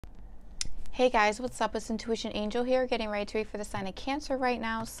Hey guys, what's up? It's Intuition Angel here, getting ready to read for the sign of Cancer right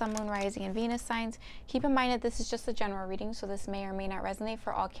now, Sun, Moon, Rising, and Venus signs. Keep in mind that this is just a general reading, so this may or may not resonate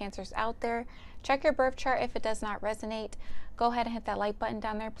for all Cancers out there. Check your birth chart if it does not resonate. Go ahead and hit that like button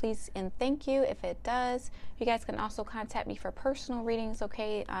down there, please, and thank you if it does. You guys can also contact me for personal readings,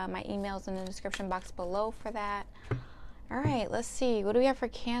 okay? My email's in the description box below for that. All right, let's see. What do we have for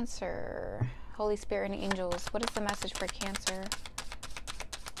Cancer? Holy Spirit and angels, what is the message for Cancer?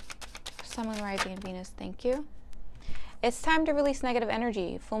 Sun, Moon, Rising, and Venus, thank you. It's time to release negative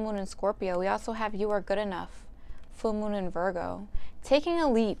energy. Full Moon in Scorpio. We also have You Are Good Enough. Full Moon in Virgo. Taking a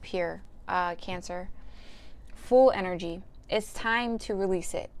leap here, Cancer. Full energy. It's time to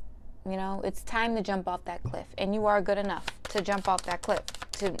release it. You know, it's time to jump off that cliff. And you are good enough to jump off that cliff.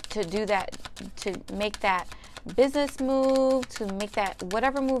 To do that, to make that business move, to make that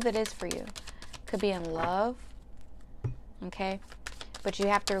whatever move it is for you. Could be in love. Okay. But you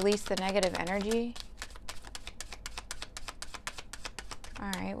have to release the negative energy. All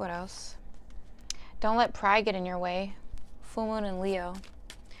right, what else? Don't let pride get in your way. Full Moon in Leo.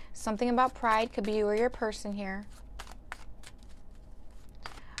 Something about pride. Could be you or your person here.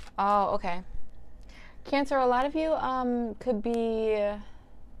 Oh, okay. Cancer, a lot of you could be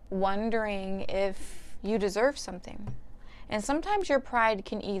wondering if you deserve something. And sometimes your pride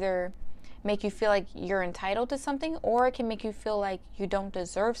can either make you feel like you're entitled to something, or it can make you feel like you don't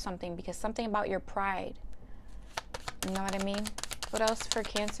deserve something because something about your pride. You know what I mean? What else for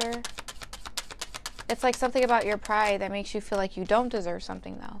Cancer? It's like something about your pride that makes you feel like you don't deserve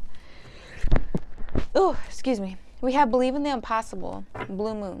something, though. Oh, excuse me. We have Believe in the Impossible,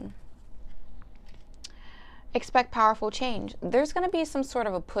 Blue Moon. Expect powerful change. There's going to be some sort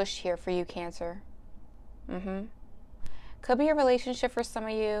of a push here for you, Cancer. Could be a relationship for some of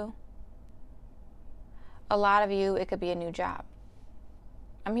you. A lot of you, it could be a new job.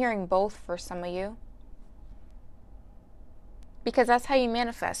 I'm hearing both for some of you. Because that's how you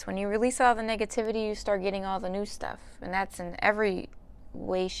manifest. When you release all the negativity, you start getting all the new stuff. And that's in every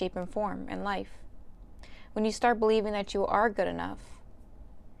way, shape, and form in life. When you start believing that you are good enough.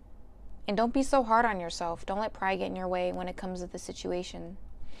 And don't be so hard on yourself. Don't let pride get in your way when it comes to the situation.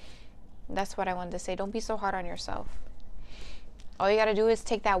 That's what I wanted to say. Don't be so hard on yourself. All you got to do is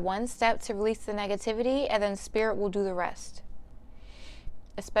take that one step to release the negativity, and then Spirit will do the rest.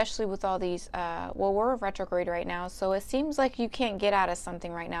 Especially with all these, well, we're retrograde right now, so it seems like you can't get out of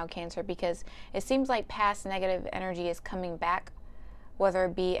something right now, Cancer, because it seems like past negative energy is coming back, whether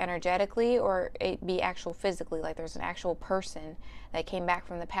it be energetically or it be actual physically, like there's an actual person that came back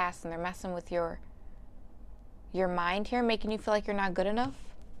from the past and they're messing with your mind here, making you feel like you're not good enough.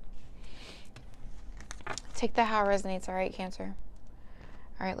 Take that how it resonates, all right, Cancer?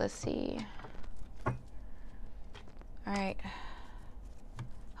 All right, let's see. All right.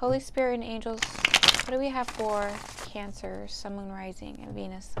 Holy Spirit and angels, what do we have for Cancer, Sun, Moon, Rising, and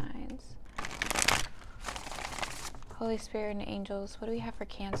Venus signs? Holy Spirit and angels, what do we have for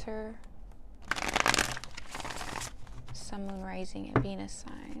Cancer, Sun, Moon, Rising, and Venus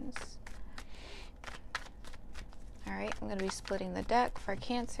signs? All right, I'm going to be splitting the deck for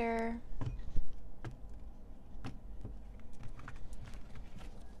Cancer.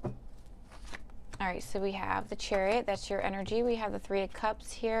 All right, so we have the Chariot, that's your energy. We have the Three of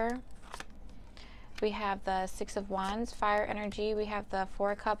Cups here. We have the Six of Wands, fire energy. We have the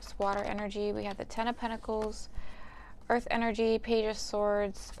Four of Cups, water energy. We have the Ten of Pentacles, earth energy, Page of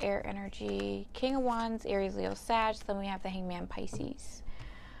Swords, air energy, King of Wands, Aries, Leo, Sag. Then we have the Hangman, Pisces.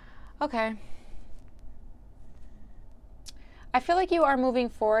 Okay. I feel like you are moving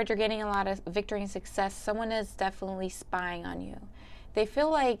forward. You're getting a lot of victory and success. Someone is definitely spying on you. They feel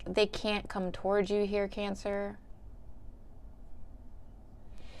like they can't come towards you here, Cancer.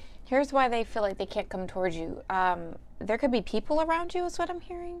 Here's why they feel like they can't come towards you. There could be people around you, is what I'm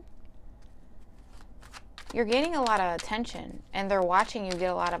hearing. You're getting a lot of attention, and they're watching you get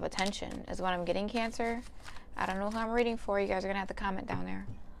a lot of attention, is what I'm getting, Cancer. I don't know who I'm reading for. You guys are going to have to comment down there.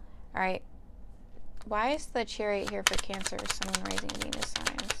 All right. Why is the Chariot here for Cancer, Sun, Moon, Rising, and Venus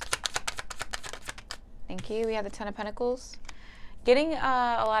signs? Thank you. We have the Ten of Pentacles. Getting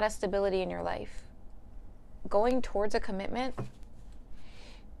a lot of stability in your life. Going towards a commitment.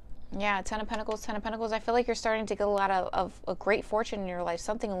 Yeah, Ten of Pentacles, Ten of Pentacles. I feel like you're starting to get a lot of a great fortune in your life.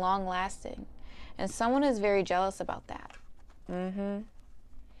 Something long-lasting. And someone is very jealous about that.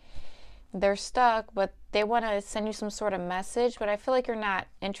 They're stuck, but they want to send you some sort of message. But I feel like you're not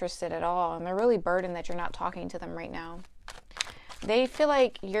interested at all. And they're really burdened that you're not talking to them right now. They feel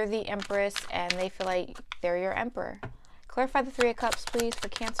like you're the Empress, and they feel like they're your Emperor. Clarify the Three of Cups, please, for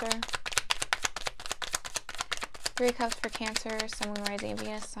Cancer. Three of Cups for Cancer, Sun, Moon, Rising, and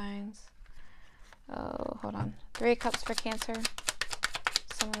Venus signs. Oh, hold on. 3 of Cups for Cancer.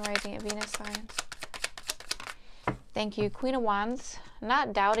 Someone rising at Venus signs. Thank you. Queen of Wands.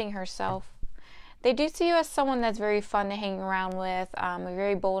 Not doubting herself. They do see you as someone that's very fun to hang around with.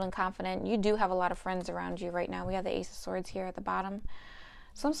 Very bold and confident. You do have a lot of friends around you right now. We have the Ace of Swords here at the bottom.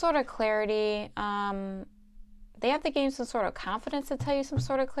 Some sort of clarity. They have to gain some sort of confidence to tell you some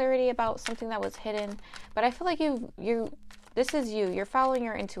sort of clarity about something that was hidden. But I feel like this is you. You're following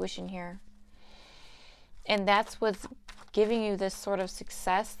your intuition here. And that's what's giving you this sort of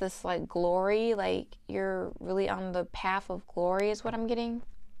success, this like glory. Like you're really on the path of glory is what I'm getting.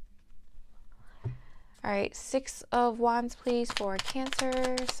 All right, 6 of Wands, please, for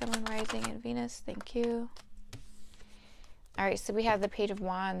Cancer. Someone rising in Venus. Thank you. All right, so we have the Page of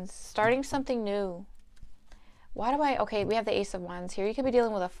Wands. Starting something new. Okay, we have the Ace of Wands here. You could be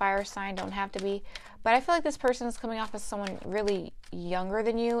dealing with a fire sign, don't have to be. But I feel like this person is coming off as someone really younger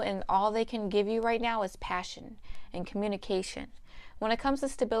than you, and all they can give you right now is passion and communication. When it comes to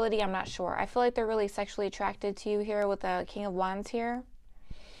stability, I'm not sure. I feel like they're really sexually attracted to you here with the King of Wands here.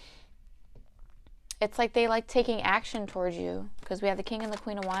 It's like they like taking action towards you because we have the King and the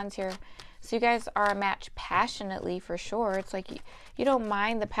Queen of Wands here. So you guys are a match passionately for sure. It's like you don't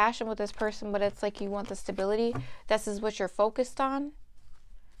mind the passion with this person, but it's like you want the stability. This is what you're focused on.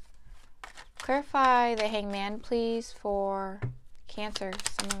 Clarify the Hangman, please, for Cancer.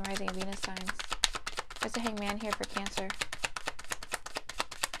 Someone rising in Venus signs. There's a Hangman here for Cancer.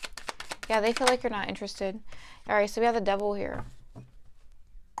 Yeah, they feel like you're not interested. All right, so we have the Devil here.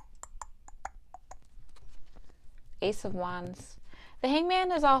 Ace of Wands. The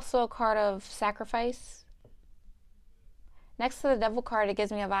Hangman is also a card of sacrifice. Next to the Devil card, it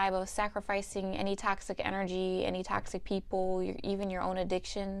gives me a vibe of sacrificing any toxic energy, any toxic people, even your own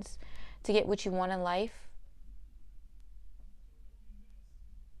addictions to get what you want in life.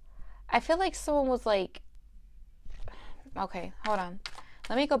 I feel like someone was like, okay, hold on.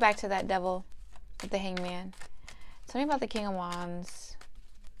 Let me go back to that Devil with the Hangman. Tell me about the King of Wands.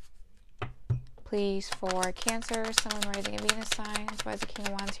 Please, for Cancer, someone rising in Venus signs. Why is the King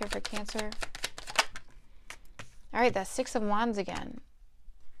of Wands here for Cancer? All right, that's 6 of Wands again.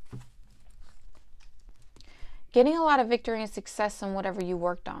 Getting a lot of victory and success in whatever you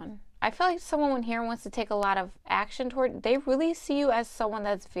worked on. I feel like someone here wants to take a lot of action toward. They really see you as someone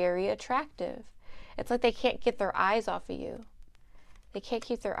that's very attractive. It's like they can't get their eyes off of you. They can't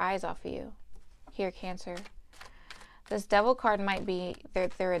keep their eyes off of you. Here, Cancer. This Devil card might be,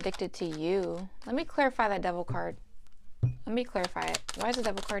 they're addicted to you. Let me clarify that Devil card. Let me clarify it. Why is the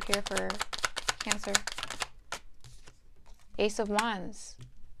Devil card here for Cancer? Ace of Wands.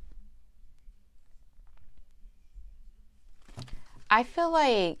 I feel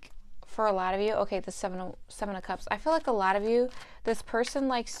like for a lot of you, okay, the seven of Cups. I feel like a lot of you, this person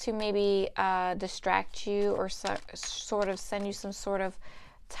likes to maybe distract you or sort of send you some sort of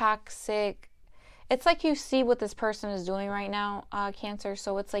toxic. It's like you see what this person is doing right now, Cancer.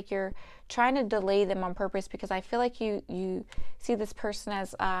 So it's like you're trying to delay them on purpose because I feel like you see this person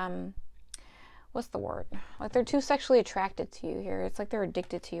as, what's the word? Like they're too sexually attracted to you here. It's like they're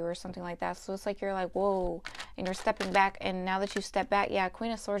addicted to you or something like that. So it's like you're like, whoa, and you're stepping back. And now that you step back, yeah,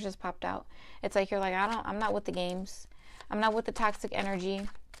 Queen of Swords just popped out. It's like you're like, I'm not with the games. I'm not with the toxic energy.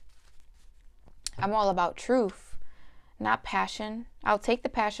 I'm all about truth. Not passion. I'll take the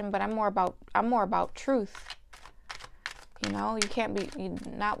passion, but I'm more about truth. You know, you can't be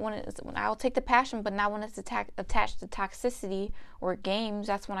I'll take the passion, but not when it's attached to toxicity or games.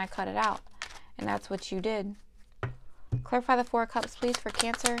 That's when I cut it out, and that's what you did. Clarify the 4 of Cups, please, for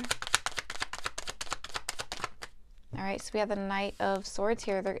Cancer. All right, so we have the Knight of Swords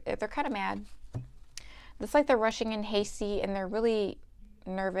here. They're kind of mad. It's like they're rushing in hasty, and they're really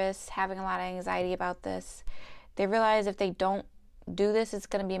nervous, having a lot of anxiety about this. They realize if they don't do this, it's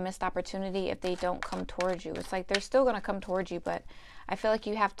going to be a missed opportunity if they don't come towards you. It's like they're still going to come towards you, but I feel like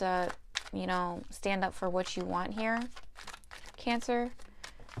you have to, you know, stand up for what you want here, Cancer.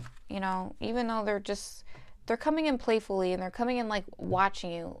 You know, even though they're coming in playfully and they're coming in like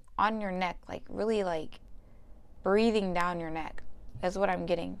watching you on your neck, like really like breathing down your neck is what I'm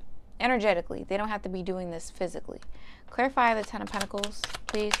getting. Energetically. They don't have to be doing this physically. Clarify the 10 of Pentacles,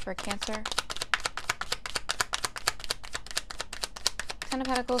 please, for Cancer. 10 of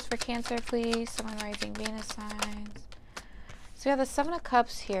Pentacles for Cancer, please. Someone rising Venus signs. So we have the 7 of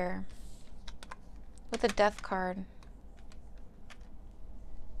Cups here with the Death card.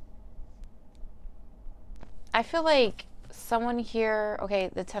 I feel like someone here,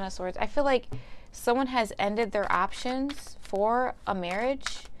 okay, the 10 of Swords. I feel like someone has ended their options for a marriage.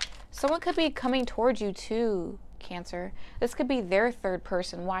 Someone could be coming towards you too, Cancer. This could be their third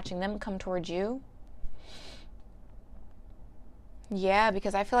person watching them come towards you. Yeah,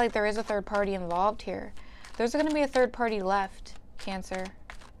 because I feel like there is a third party involved here. There's going to be a third party left, Cancer.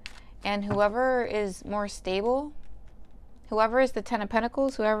 And whoever is more stable, whoever is the Ten of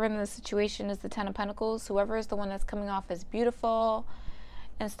Pentacles, whoever in the situation is the Ten of Pentacles, whoever is the one that's coming off as beautiful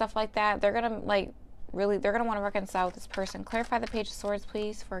and stuff like that, they're going to like really, they're going to want to reconcile with this person. Clarify the Page of Swords,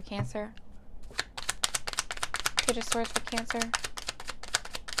 please, for Cancer. Page of Swords for Cancer.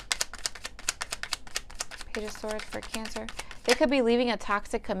 Page of Swords for Cancer. They could be leaving a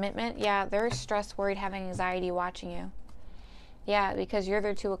toxic commitment. Yeah, they're stressed, worried, having anxiety watching you. Yeah, because you're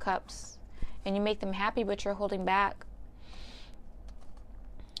their Two of Cups. And you make them happy, but you're holding back.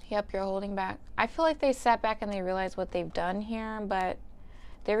 Yep, you're holding back. I feel like they sat back and they realized what they've done here, but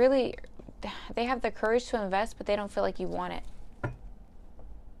they have the courage to invest, but they don't feel like you want it.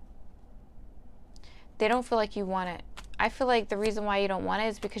 They don't feel like you want it. I feel like the reason why you don't want it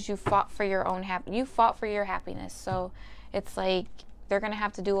is because you fought for your own you fought for your happiness. So it's like they're going to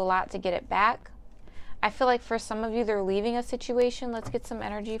have to do a lot to get it back. I feel like for some of you, they're leaving a situation. Let's get some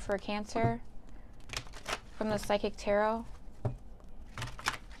energy for Cancer from the Psychic Tarot.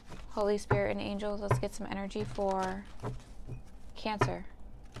 Holy Spirit and angels, let's get some energy for Cancer.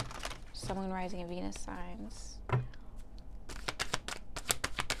 Sun, Moon, Rising, and Venus signs.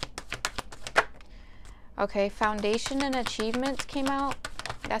 Okay, Foundation and Achievements came out.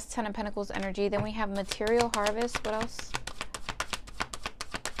 That's Ten of Pentacles energy. Then we have Material Harvest. What else?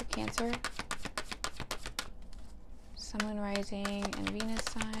 For Cancer. Sun, Moon, Rising, and Venus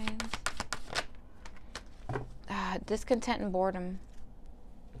signs. Discontent and boredom.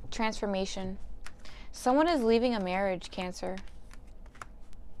 Transformation. Someone is leaving a marriage, Cancer.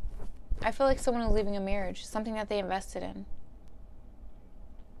 I feel like someone is leaving a marriage. Something that they invested in.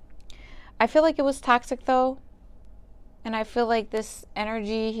 I feel like it was toxic though. And I feel like this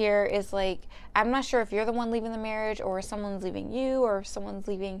energy here is like, I'm not sure if you're the one leaving the marriage or if someone's leaving you or if someone's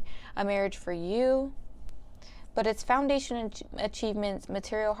leaving a marriage for you. But it's foundation achievements,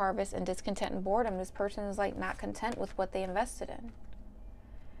 material harvest, and discontent and boredom. This person is like not content with what they invested in.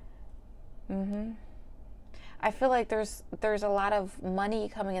 I feel like there's a lot of money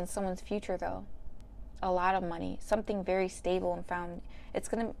coming in someone's future though. A lot of money. Something very stable and found. It's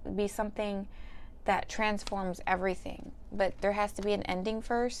going to be something that transforms everything. But there has to be an ending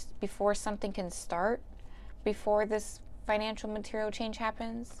first before something can start. Before this financial material change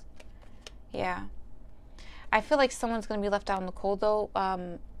happens. Yeah. I feel like someone's going to be left out in the cold though.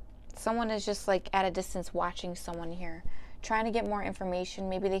 Someone is just like at a distance watching someone here. Trying to get more information.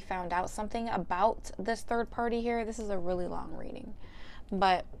 Maybe they found out something about this third party here. This is a really long reading.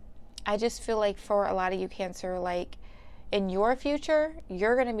 But I just feel like for a lot of you Cancer, like in your future,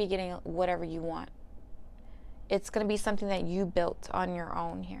 you're going to be getting whatever you want. It's going to be something that you built on your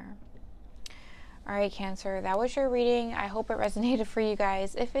own here. All right, Cancer, that was your reading. I hope it resonated for you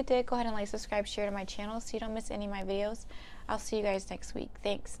guys. If it did, go ahead and like, subscribe, share to my channel so you don't miss any of my videos. I'll see you guys next week.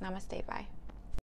 Thanks. Namaste. Bye.